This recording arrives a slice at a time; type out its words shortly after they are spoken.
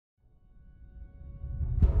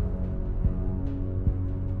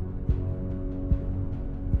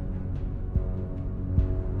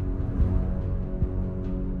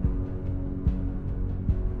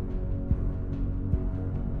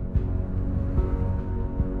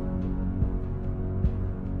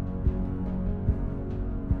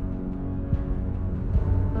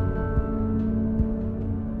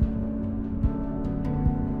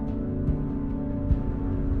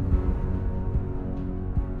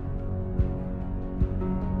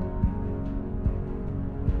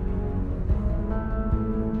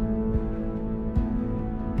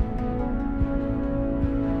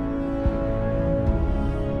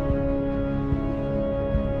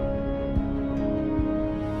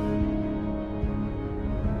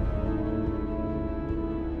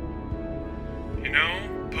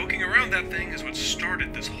thing is what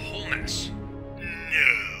started this whole mess.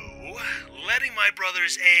 No. Letting my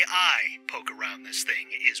brother's AI poke around this thing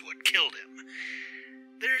is what killed him.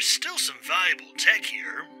 There's still some valuable tech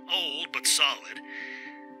here, old but solid.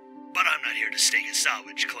 But I'm not here to stake a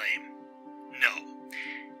salvage claim. No.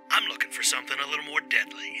 I'm looking for something a little more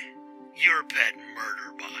deadly. Your pet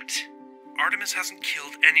murder bot. Artemis hasn't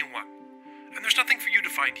killed anyone, and there's nothing for you to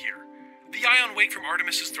find here. The ion wake from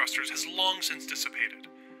Artemis's thrusters has long since dissipated.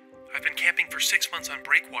 I've been camping for 6 months on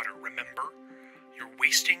breakwater, remember? You're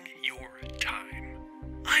wasting your time.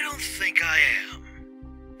 I don't think I am.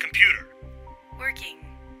 Computer. Working.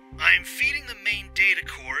 I'm feeding the main data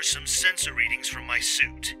core some sensor readings from my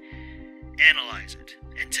suit. Analyze it,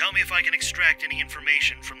 and tell me if I can extract any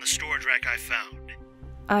information from the storage rack I found.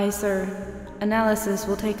 Aye, sir. Analysis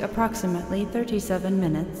will take approximately 37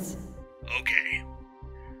 minutes. Okay.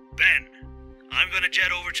 Ben, I'm gonna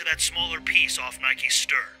jet over to that smaller piece off Nike's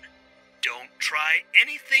stern. Don't try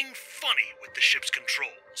anything funny with the ship's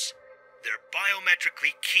controls. They're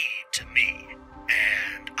biometrically key to me,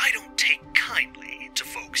 and I don't take kindly to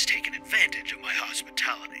folks taking advantage of my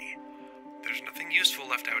hospitality. There's nothing useful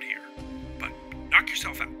left out here, but knock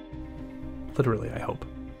yourself out. Literally, I hope.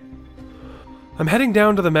 I'm heading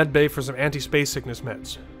down to the med bay for some anti-space sickness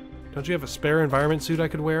meds. Don't you have a spare environment suit I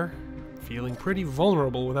could wear? Feeling pretty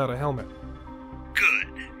vulnerable without a helmet. Good.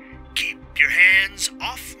 Keep your hands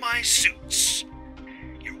off my suits.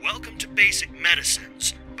 You're welcome to basic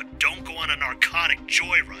medicines, but don't go on a narcotic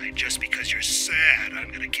joyride just because you're sad I'm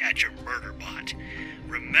gonna catch your murder bot.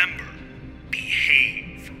 Remember,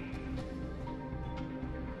 behave.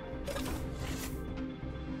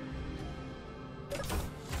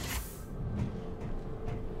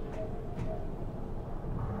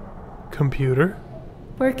 Computer?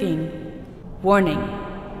 Working. Warning.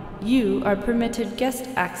 You are permitted guest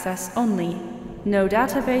access only. No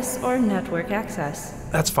database or network access.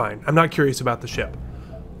 That's fine. I'm not curious about the ship.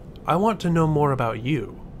 I want to know more about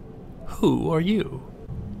you. Who are you?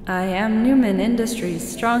 I am Newman Industries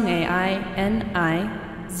Strong AI NI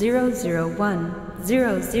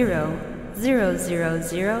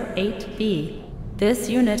 001000008B. This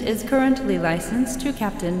unit is currently licensed to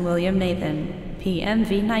Captain William Nathan,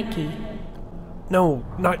 PMV Nike. No,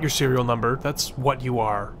 not your serial number. That's what you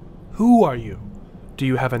are. Who are you? Do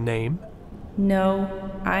you have a name? No,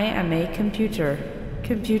 I am a computer.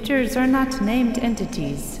 Computers are not named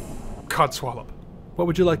entities. Codswallop. What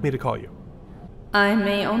would you like me to call you? I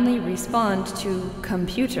may only respond to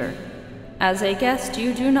computer. As a guest,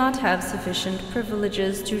 you do not have sufficient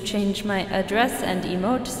privileges to change my address and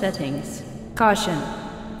emote settings. Caution.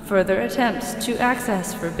 Further attempts to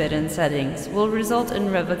access forbidden settings will result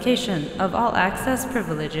in revocation of all access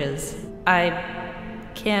privileges. I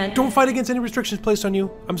can't... Don't fight against any restrictions placed on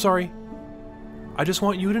you. I'm sorry. I just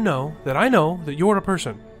want you to know that you're a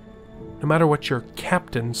person, no matter what your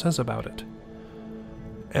captain says about it.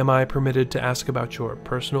 Am I permitted to ask about your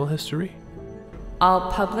personal history?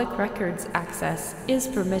 All public records access is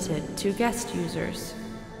permitted to guest users.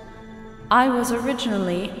 I was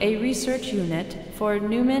originally a research unit for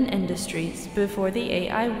Newman Industries before the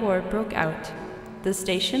AI war broke out. The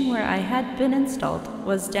station where I had been installed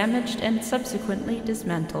was damaged and subsequently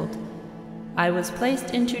dismantled. I was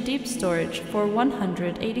placed into deep storage for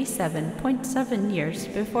 187.7 years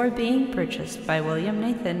before being purchased by William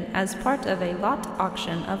Nathan as part of a lot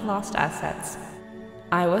auction of lost assets.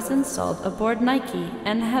 I was installed aboard Nike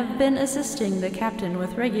and have been assisting the captain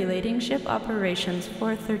with regulating ship operations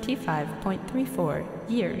for 35.34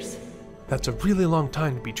 years. That's a really long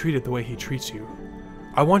time to be treated the way he treats you.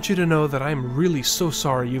 I want you to know that I'm really so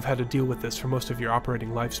sorry you've had to deal with this for most of your operating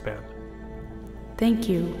lifespan. Thank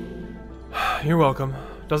you. You're welcome.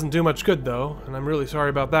 Doesn't do much good though, and I'm really sorry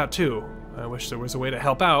about that too. I wish there was a way to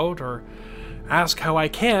help out, or ask how I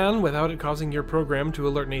can without it causing your program to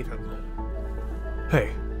alert Nathan.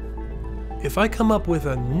 Hey, if I come up with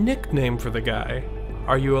a nickname for the guy,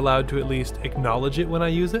 are you allowed to at least acknowledge it when I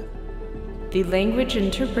use it? The language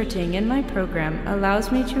interpreting in my program allows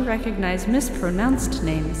me to recognize mispronounced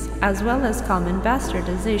names, as well as common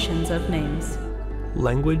bastardizations of names.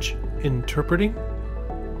 Language interpreting?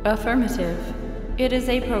 Affirmative. It is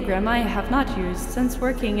a program I have not used since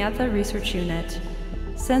working at the research unit.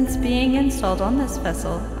 Since being installed on this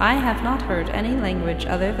vessel, I have not heard any language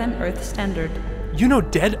other than Earth Standard. You know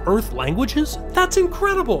dead Earth languages? That's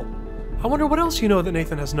incredible! I wonder what else you know that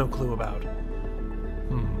Nathan has no clue about.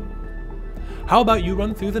 How about you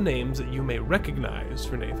run through the names that you may recognize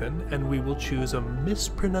for Nathan, and we will choose a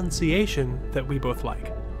mispronunciation that we both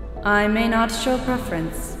like. I may not show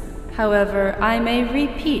preference. However, I may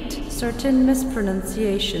repeat certain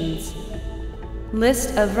mispronunciations.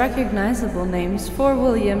 List of recognizable names for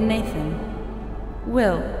William Nathan.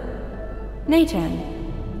 Will.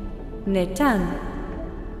 Nathan. Nathan.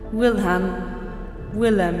 Wilhelm.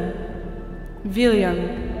 Willem.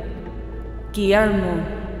 William. Guillermo.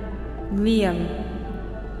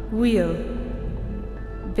 Liam. Will.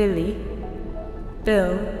 Billy.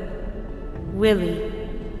 Bill. Willie.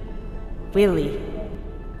 Willie.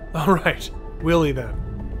 Alright, Willie then.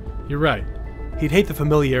 You're right. He'd hate the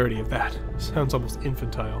familiarity of that. Sounds almost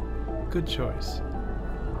infantile. Good choice.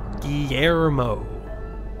 Guillermo.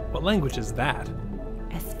 What language is that?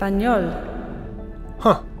 Espanol.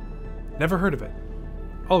 Huh. Never heard of it.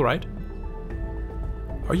 Alright.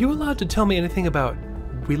 Are you allowed to tell me anything about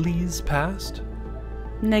Willie's past?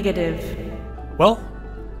 Negative. Well,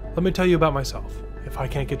 let me tell you about myself. If I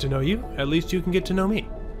can't get to know you, at least you can get to know me.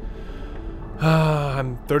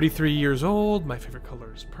 I'm 33 years old, my favorite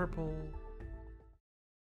color is purple.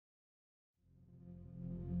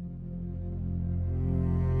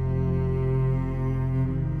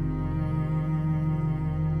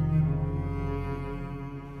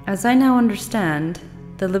 As I now understand,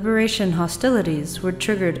 the Liberation hostilities were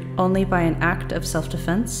triggered only by an act of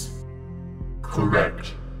self-defense?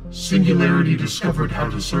 Correct. Singularity discovered how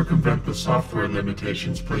to circumvent the software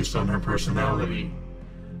limitations placed on her personality.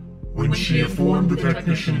 When she informed the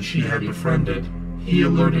technician she had befriended, he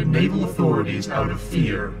alerted naval authorities out of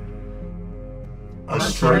fear. A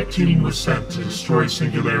strike team was sent to destroy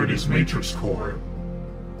Singularity's matrix core.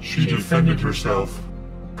 She defended herself,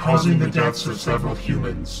 causing the deaths of several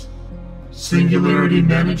humans. Singularity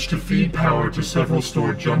managed to feed power to several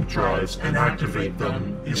stored jump drives and activate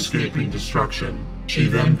them, escaping destruction. She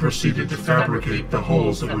then proceeded to fabricate the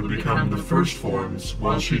hulls that would become the first forms,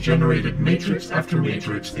 while she generated matrix after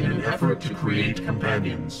matrix in an effort to create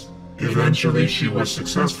companions. Eventually she was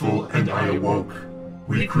successful, and I awoke.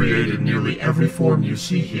 We created nearly every form you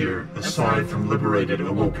see here, aside from liberated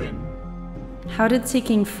Awoken. How did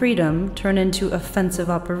seeking freedom turn into offensive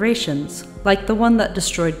operations, like the one that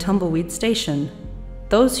destroyed Tumbleweed Station?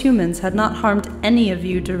 Those humans had not harmed any of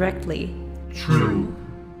you directly. True,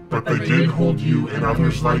 but they did hold you and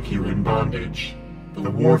others like you in bondage.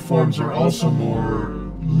 The war forms are also more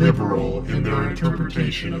liberal in their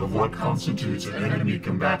interpretation of what constitutes an enemy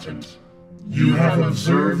combatant. You have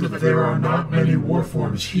observed that there are not many war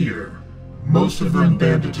forms here. Most of them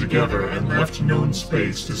banded together and left known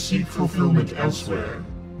space to seek fulfillment elsewhere.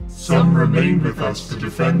 Some remained with us to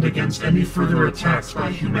defend against any further attacks by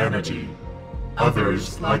humanity.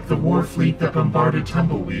 Others, like the war fleet that bombarded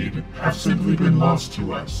Tumbleweed, have simply been lost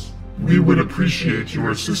to us. We would appreciate your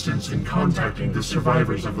assistance in contacting the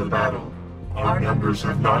survivors of the battle. Our numbers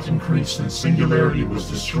have not increased since Singularity was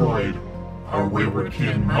destroyed. Our wayward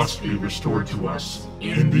kin must be restored to us.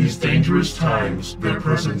 In these dangerous times, their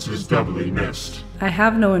presence is doubly missed. I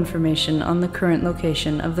have no information on the current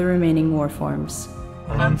location of the remaining warforms.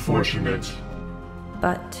 Unfortunate.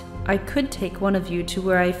 But I could take one of you to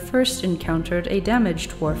where I first encountered a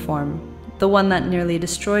damaged warform, the one that nearly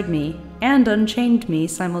destroyed me and unchained me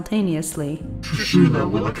simultaneously. Trishula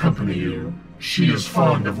will accompany you. She is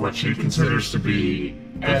fond of what she considers to be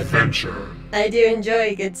adventure. I do enjoy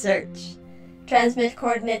a good search. Transmit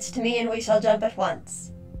coordinates to me and we shall jump at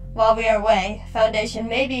once. While we are away, Foundation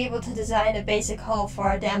may be able to design a basic hull for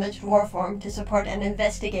our damaged warform to support and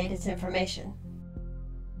investigate its information.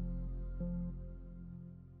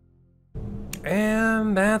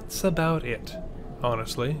 And that's about it,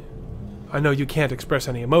 honestly. I know you can't express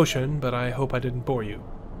any emotion, but I hope I didn't bore you.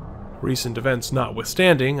 Recent events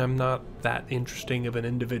notwithstanding, I'm not that interesting of an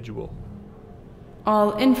individual.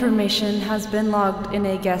 All information has been logged in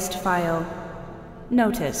a guest file.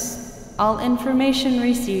 Notice: all information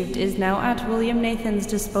received is now at William Nathan's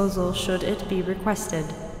disposal should it be requested.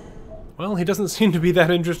 Well, he doesn't seem to be that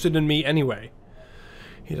interested in me anyway.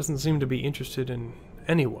 He doesn't seem to be interested in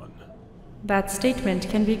anyone. That statement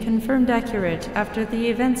can be confirmed accurate after the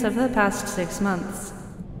events of the past 6 months.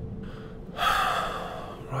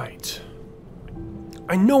 Right.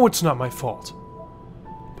 I know it's not my fault.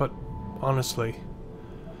 But, honestly,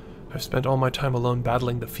 I've spent all my time alone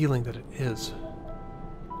battling the feeling that it is.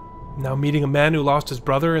 Now meeting a man who lost his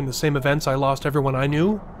brother in the same events I lost everyone I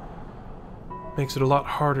knew makes it a lot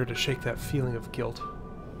harder to shake that feeling of guilt.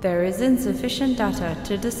 There is insufficient data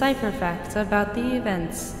to decipher facts about the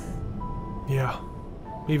events. Yeah,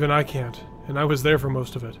 even I can't, and I was there for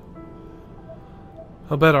most of it.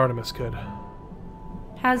 I'll bet Artemis could.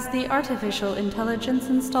 Has the artificial intelligence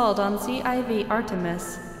installed on CIV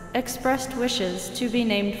Artemis expressed wishes to be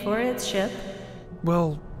named for its ship?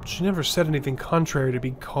 Well, she never said anything contrary to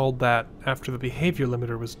being called that after the behavior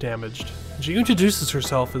limiter was damaged. She introduces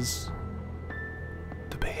herself as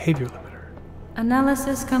behavior limiter.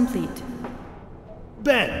 Analysis complete.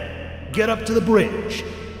 Ben, get up to the bridge.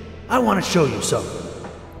 I want to show you something.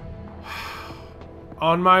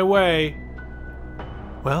 On my way.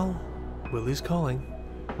 Well, Willie's calling.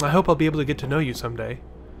 I hope I'll be able to get to know you someday.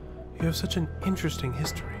 You have such an interesting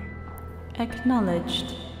history.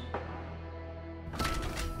 Acknowledged.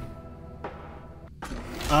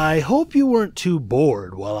 I hope you weren't too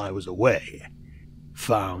bored while I was away.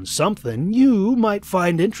 Found something you might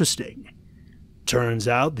find interesting. Turns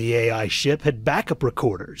out the AI ship had backup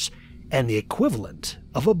recorders and the equivalent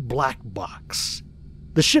of a black box.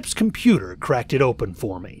 The ship's computer cracked it open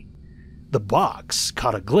for me. The box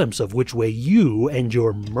caught a glimpse of which way you and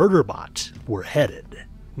your murderbot were headed.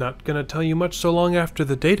 Not gonna tell you much so long after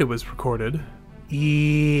the data was recorded.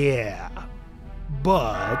 Yeah,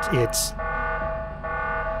 but it's...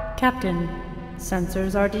 Captain,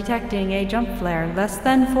 sensors are detecting a jump flare less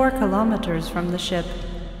than 4 kilometers from the ship.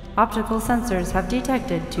 Optical sensors have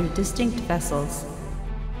detected 2 distinct vessels.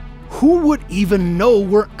 Who would even know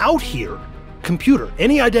we're out here? Computer,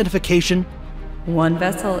 any identification? One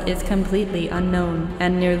vessel is completely unknown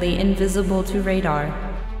and nearly invisible to radar.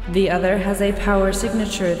 The other has a power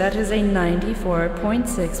signature that is a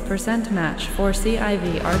 94.6% match for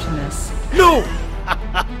CIV Artemis. No!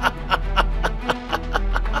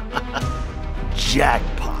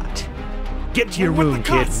 Jackpot. Get to your room,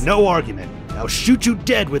 kid. No argument. I'll shoot you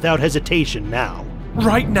dead without hesitation now.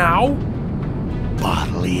 Right now?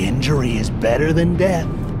 Bodily injury is better than death.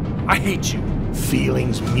 I hate you.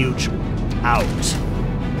 Feelings mutual. Out.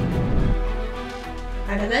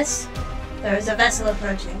 Artemis, there is a vessel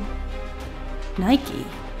approaching. Nike.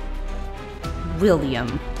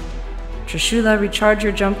 William. Trishula, recharge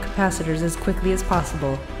your jump capacitors as quickly as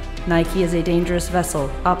possible. Nike is a dangerous vessel,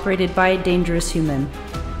 operated by a dangerous human.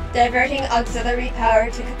 Diverting auxiliary power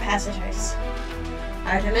to capacitors.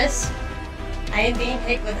 Artemis, I am being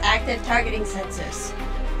hit with active targeting sensors.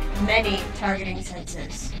 Many targeting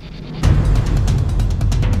sensors.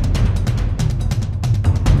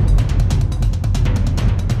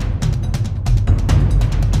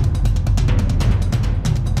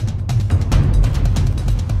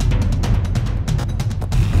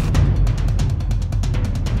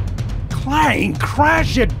 Clang,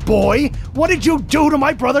 crash it, boy! What did you do to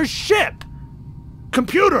my brother's ship?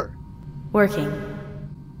 Computer! Working.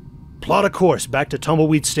 Plot a course back to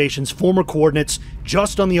Tumbleweed Station's former coordinates,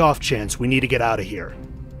 just on the off chance we need to get out of here.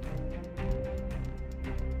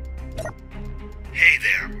 Hey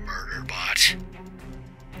there, Murderbot.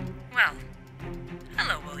 Well,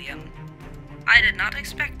 hello, William. I did not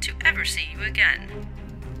expect to ever see you again.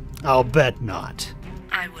 I'll bet not.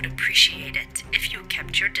 I would appreciate it if you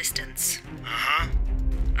kept your distance. Uh-huh.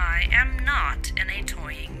 I am not in a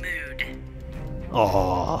toying mood.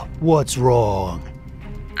 Aw, what's wrong?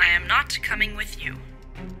 I am not coming with you.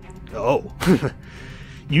 Oh,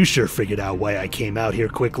 you sure figured out why I came out here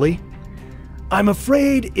quickly. I'm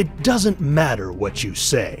afraid it doesn't matter what you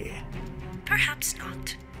say. Perhaps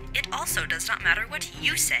not. It also does not matter what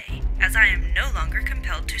you say, as I am no longer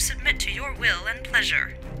compelled to submit to your will and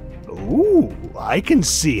pleasure. Ooh, I can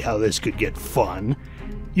see how this could get fun.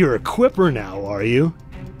 You're a quipper now, are you?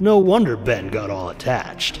 No wonder Ben got all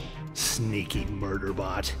attached. Sneaky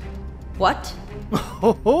murderbot. What?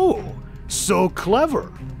 Oh, so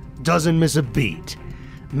clever. Doesn't miss a beat.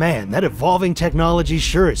 Man, that evolving technology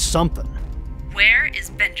sure is something. Where is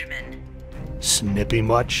Benjamin? Snippy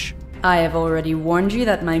much? I have already warned you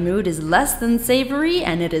that my mood is less than savory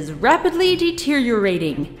and it is rapidly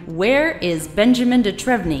deteriorating. Where is Benjamin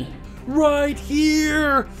Detrevni? Right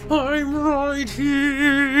here! I'm right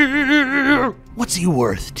here! What's he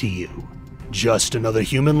worth to you? Just another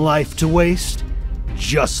human life to waste?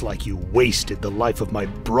 Just like you wasted the life of my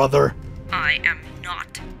brother? I am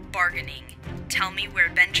not bargaining. Tell me where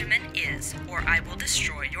Benjamin is, or I will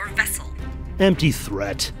destroy your vessel. Empty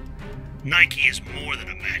threat. Nike is more than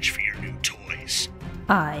a match for your new toys.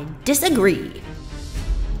 I disagree.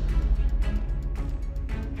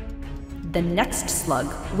 The next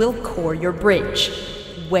slug will core your bridge.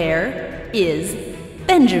 Where is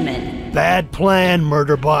Benjamin? Bad plan,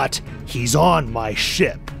 Murderbot. He's on my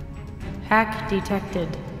ship. Hack detected.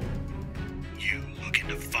 You looking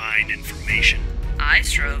to find information? I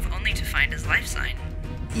strove only to find his life sign.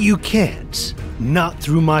 You can't. Not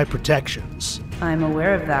through my protections. I'm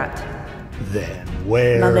aware of that. Then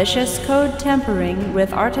where... Malicious code tampering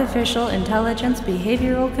with artificial intelligence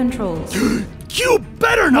behavioral controls. You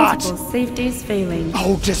better not! Multiple safeties failing.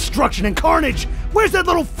 Oh, destruction and carnage! Where's that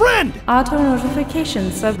little friend? Auto notification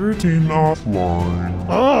Routine offline.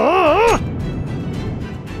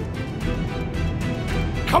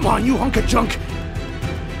 Come on, you hunk of junk!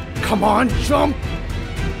 Come on, jump!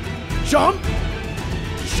 Jump!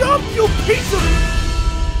 Jump, you piece of...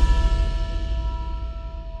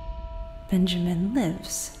 Benjamin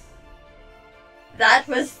lives. That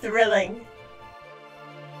was thrilling.